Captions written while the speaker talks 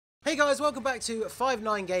Hey guys, welcome back to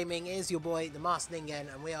 5-9 Gaming. It is your boy, the Masked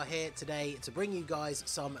Ningen, and we are here today to bring you guys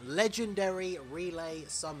some legendary relay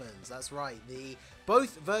summons. That's right,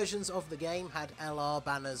 both versions of the game had LR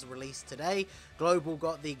banners released today. Global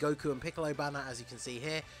got the Goku and Piccolo banner, as you can see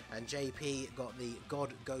here, and JP got the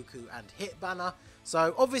God, Goku and Hit banner.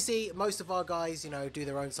 So obviously, most of our guys, do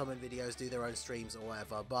their own summon videos, do their own streams or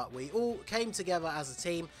whatever, but we all came together as a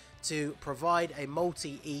team to provide a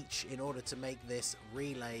multi each in order to make this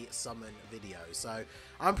relay summon video. So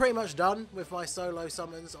I'm pretty much done with my solo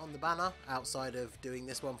summons on the banner outside of doing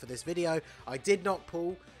this one for this video. I did not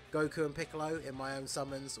pull Goku and Piccolo in my own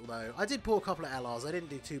summons, although I did pull a couple of LRs. I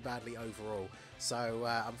didn't do too badly overall. So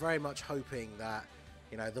I'm very much hoping that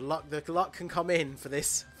the luck can come in for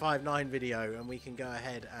this 5-9 video and we can go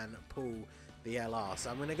ahead and pull the LR.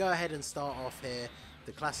 So I'm going to go ahead and start off here.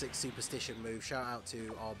 The classic superstition move. Shout out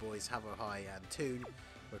to our boys Havo High and Toon.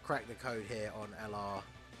 We'll crack the code here on LR,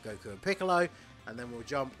 Goku and Piccolo, and then we'll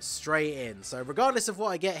jump straight in. So regardless of what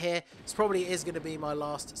I get here, this probably is going to be my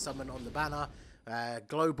last summon on the banner.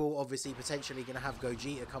 Global obviously potentially going to have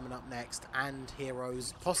Gogeta coming up next, and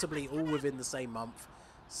Heroes possibly all within the same month.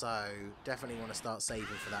 So definitely want to start saving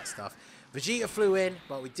for that stuff. Vegeta flew in,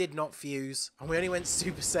 but we did not fuse, and we only went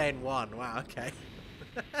Super Saiyan 1. Wow, okay.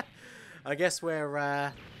 I guess we're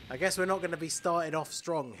not going to be starting off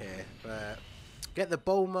strong here. But get the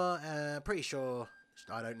Bulma. Pretty sure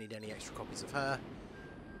I don't need any extra copies of her.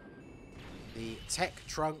 The Tech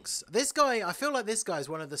Trunks. This guy, I feel like this guy is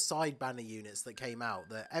one of the side banner units that came out.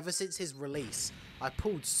 That ever since his release, I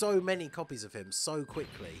pulled so many copies of him so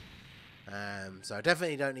quickly. So I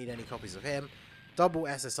definitely don't need any copies of him. Double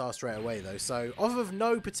SSR straight away though. So off of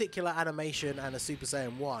no particular animation and a Super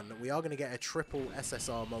Saiyan 1, we are going to get a triple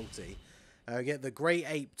SSR multi. Get the Great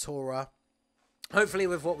Ape Tora. Hopefully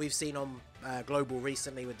with what we've seen on Global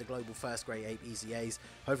recently with the Global First Great Ape Easy A's.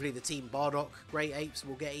 Hopefully the Team Bardock Great Apes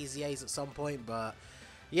will get Easy A's at some point. But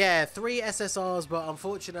yeah, 3 SSRs, but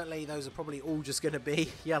unfortunately those are probably all just going to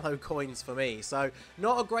be yellow coins for me. So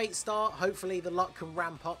not a great start. Hopefully the luck can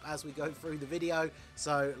ramp up as we go through the video.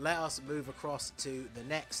 So let us move across to the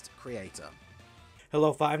next creator.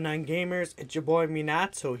 Hello 5-9 gamers, it's your boy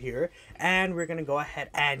Minato here, and we're gonna go ahead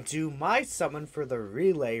and do my summon for the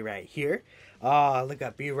relay right here. Look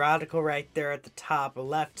at Be Radical right there at the top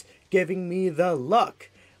left, giving me the luck.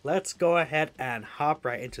 Let's go ahead and hop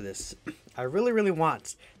right into this. I really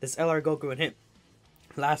want this LR Goku and Hit.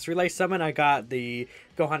 Last relay summon I got the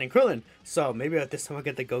Gohan and Krillin, so maybe at this time I'll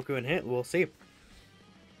get the Goku and Hit, we'll see.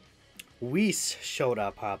 Whis showed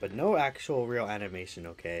up, but no actual real animation,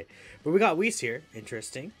 okay. But we got Whis here,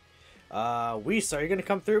 interesting. Whis, are you gonna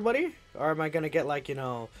come through, buddy? Or am I gonna get, like,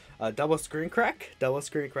 a double screen crack? Double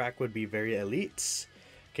screen crack would be very elite.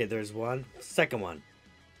 Okay, there's one. Second one.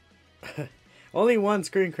 Only one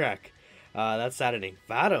screen crack. That's saddening.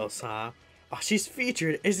 Vados, huh? Oh, she's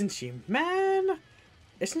featured, isn't she? Man!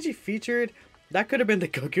 Isn't she featured? That could have been the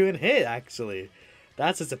Goku and Hit, actually.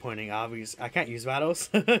 That's disappointing, obvious. I can't use Vados.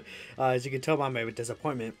 As you can tell by my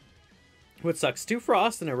disappointment. What sucks, 2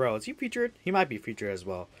 Frost in a row. Is he featured? He might be featured as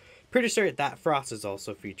well. Pretty sure that Frost is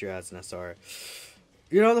also featured as an SR.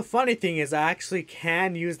 The funny thing is I actually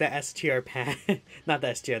can use the STR pan. Not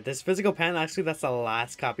the STR. This physical pan, actually, that's the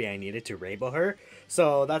last copy I needed to rainbow her.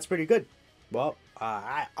 So that's pretty good. Well,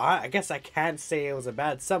 I guess I can't say it was a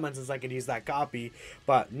bad summon since I could use that copy.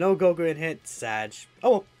 But no Goku and Hit, Sag. Oh,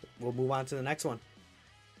 well, we'll move on to the next one.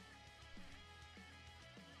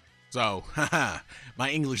 So, haha,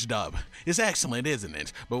 my English dub. It's excellent, isn't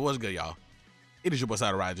it? But what's good, y'all? It is your boy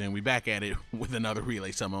Saito Raijin. We back at it with another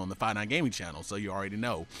relay summon on the 5-9 Gaming channel, so you already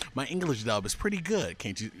know. My English dub is pretty good,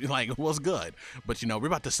 can't you? Like, what's good? But, we're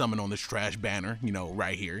about to summon on this trash banner,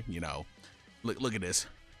 right here, Look at this.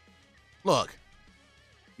 Look.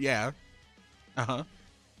 Yeah. Uh-huh.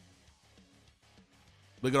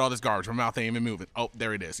 Look at all this garbage. My mouth ain't even moving. Oh,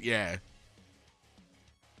 there it is. Yeah.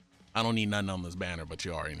 I don't need nothing on this banner, but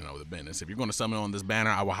you already know the business. If you're going to summon on this banner,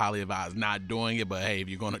 I will highly advise not doing it. But hey, if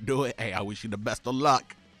you're going to do it, hey, I wish you the best of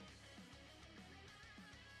luck.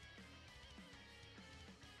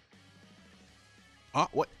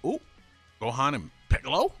 What? Ooh, Gohan and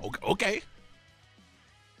Piccolo? Okay.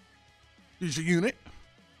 Here's your unit.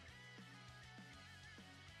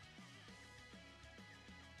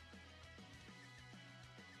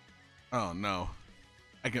 Oh no.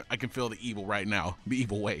 I can feel the evil right now. The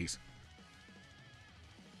evil ways.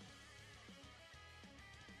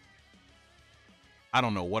 I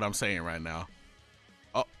don't know what I'm saying right now.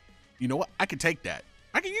 Oh, you know what? I can take that.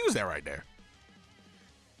 I can use that right there.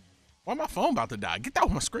 Why my phone about to die? Get that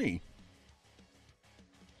off my screen.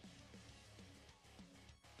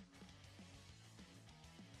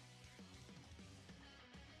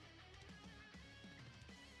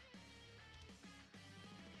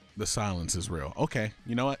 The silence is real. Okay,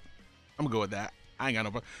 you know what? I'm gonna go with that. I ain't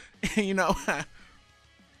got no. You know,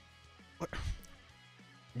 what?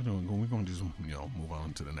 We're gonna just move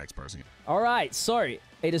on to the next person. All right, so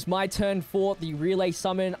it is my turn for the relay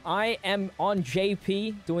summon. I am on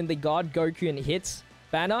JP doing the God Goku and Hits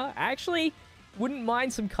banner. I actually wouldn't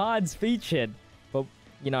mind some cards featured, but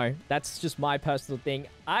you know, that's just my personal thing.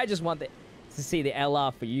 I just want to see the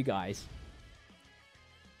LR for you guys,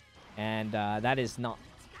 and that's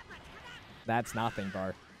nothing,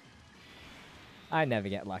 bro. I never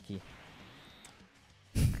get lucky.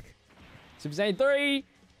 Super Saiyan 3.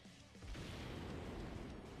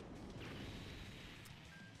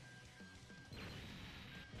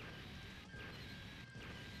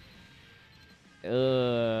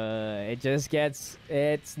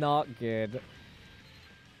 It's not good.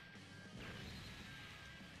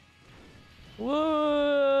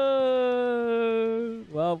 Whoa!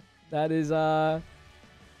 Well, that's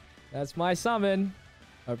my summon.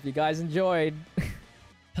 Hope you guys enjoyed.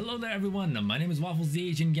 Hello there everyone, my name is Waffles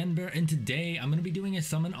Genber, and today I'm going to be doing a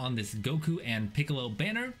summon on this Goku and Piccolo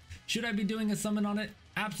banner. Should I be doing a summon on it?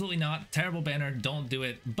 Absolutely not. Terrible banner, don't do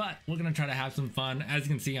it. But we're going to try to have some fun. As you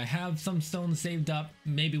can see, I have some stones saved up.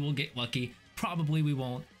 Maybe we'll get lucky. Probably we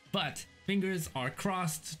won't. But fingers are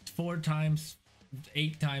crossed 4 times,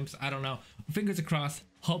 8 times, I don't know. Fingers are crossed.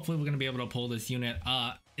 Hopefully we're going to be able to pull this unit,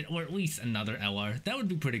 or at least another LR. That would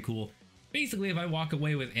be pretty cool. Basically, if I walk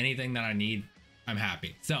away with anything that I need, I'm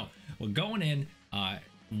happy. So we're going in.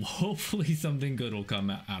 Hopefully something good will come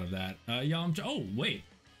out of that. Oh wait,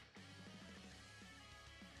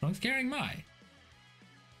 Trunks carrying Mai.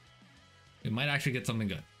 We might actually get something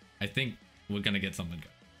good. I think we're gonna get something good.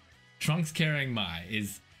 Trunks carrying Mai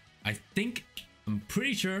is, I'm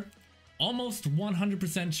pretty sure, almost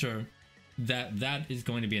 100% sure that is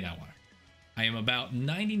going to be an LR. I am about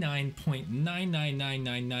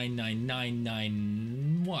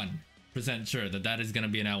 99.999999991% sure that is going to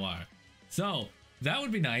be an LR. So that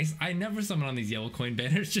would be nice. I never summon on these yellow coin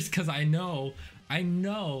banners just because I know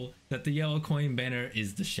that the yellow coin banner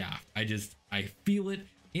is the shaft. I feel it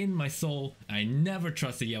in my soul. I never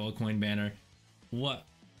trust a yellow coin banner. What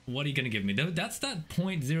are you gonna give me? That's that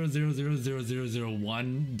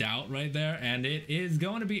 0.0000001 doubt right there, and it is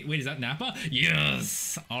going to be. Wait, is that Nappa?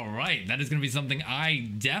 Yes. All right, that is gonna be something I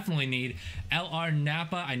definitely need. LR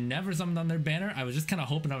Nappa. I never summoned on their banner. I was just kind of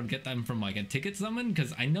hoping I would get them from like a ticket summon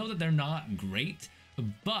because I know that they're not great,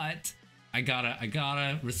 but I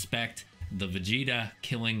gotta respect the Vegeta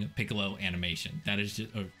killing Piccolo animation. That is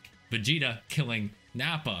just, or Vegeta killing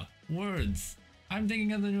Nappa. Words. I'm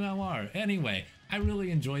thinking of the new LR. Anyway, I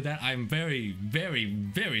really enjoyed that. I'm very, very,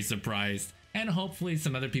 very surprised. And hopefully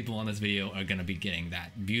some other people on this video are going to be getting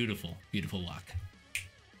that beautiful, beautiful luck.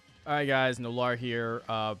 Alright guys, Nolar here,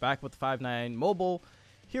 back with the 5-9 mobile.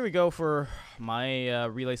 Here we go for my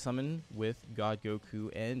relay summon with God Goku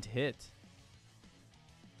and Hit.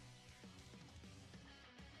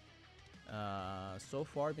 So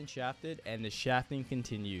far I've been shafted, and the shafting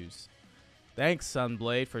continues. Thanks,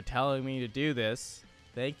 Sunblade, for telling me to do this.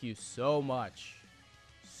 Thank you so much.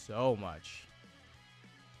 So much.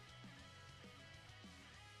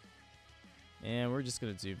 And we're just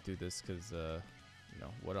going to zoom through this because,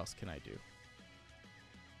 what else can I do?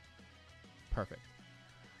 Perfect.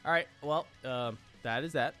 Alright, well, that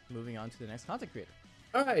is that. Moving on to the next content creator.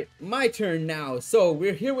 Alright, my turn now. So,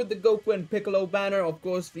 we're here with the Goku and Piccolo banner. Of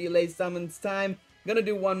course, relay summons time. Gonna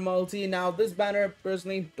do one multi. Now, this banner,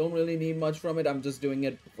 personally, don't really need much from it. I'm just doing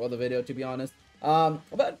it for the video, to be honest.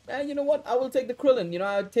 But you know what? I will take the Krillin.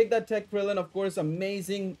 I'll take that Tech Krillin. Of course,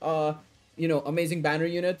 amazing, amazing banner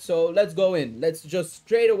unit. So, let's go in. Let's just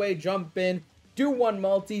straight away jump in. Do one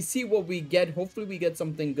multi. See what we get. Hopefully, we get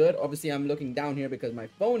something good. Obviously, I'm looking down here because my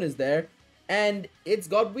phone is there. And it's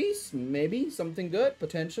got Whis. Maybe something good,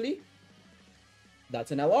 potentially.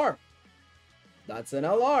 That's an LR. That's an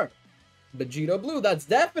LR. Vegeta Blue, that's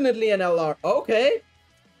definitely an LR. Okay.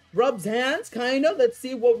 Rubs hands, kind of. Let's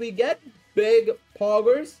see what we get. Big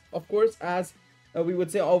poggers, of course, as we would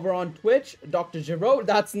say over on Twitch. Dr. Giro,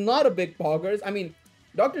 that's not a big poggers. I mean,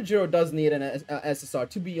 Dr. Giro does need an SSR,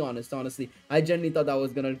 to be honest, honestly. I genuinely thought that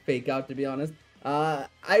was going to fake out, to be honest. I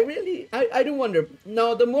do wonder.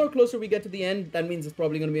 Now, the more closer we get to the end, that means it's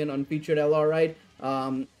probably going to be an unfeatured LR, right?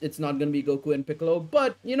 It's not going to be Goku and Piccolo,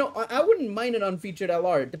 but, I wouldn't mind an unfeatured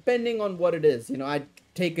LR, depending on what it is. I'd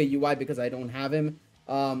take a UI because I don't have him.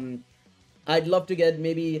 I'd love to get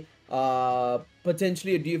maybe,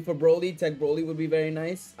 potentially a dupe for Broly. Tech Broly would be very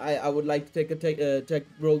nice. I would like to take a Tech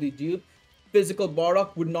Broly dupe. Physical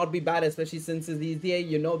Bardock would not be bad, especially since he's here.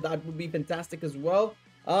 That would be fantastic as well.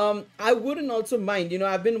 I wouldn't also mind, you know,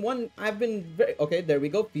 I've been very, okay, there we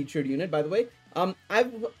go, featured unit, by the way.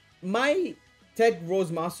 My Tech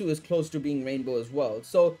Rose Masu is close to being rainbow as well,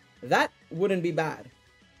 so that wouldn't be bad.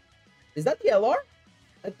 Is that the LR?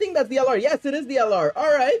 I think that's the LR. Yes, it is the LR.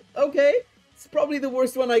 Alright, okay. It's probably the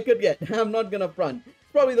worst one I could get. I'm not gonna front.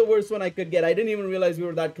 It's probably the worst one I could get. I didn't even realize we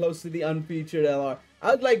were that close to the unfeatured LR.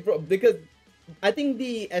 I was like, bro, because I think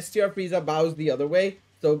the STR Frieza bows the other way,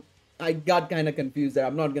 so I got kind of confused there.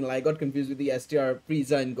 I'm not gonna lie, I got confused with the STR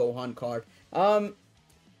Frieza and Gohan card.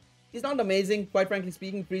 He's not amazing, quite frankly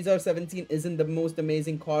speaking. Frieza 17 isn't the most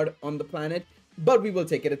amazing card on the planet, but we will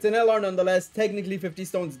take it. It's an LR nonetheless. Technically, 50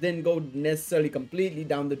 stones didn't go necessarily completely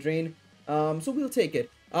down the drain, so we'll take it.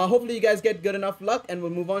 Hopefully, you guys get good enough luck, and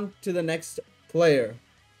we'll move on to the next player.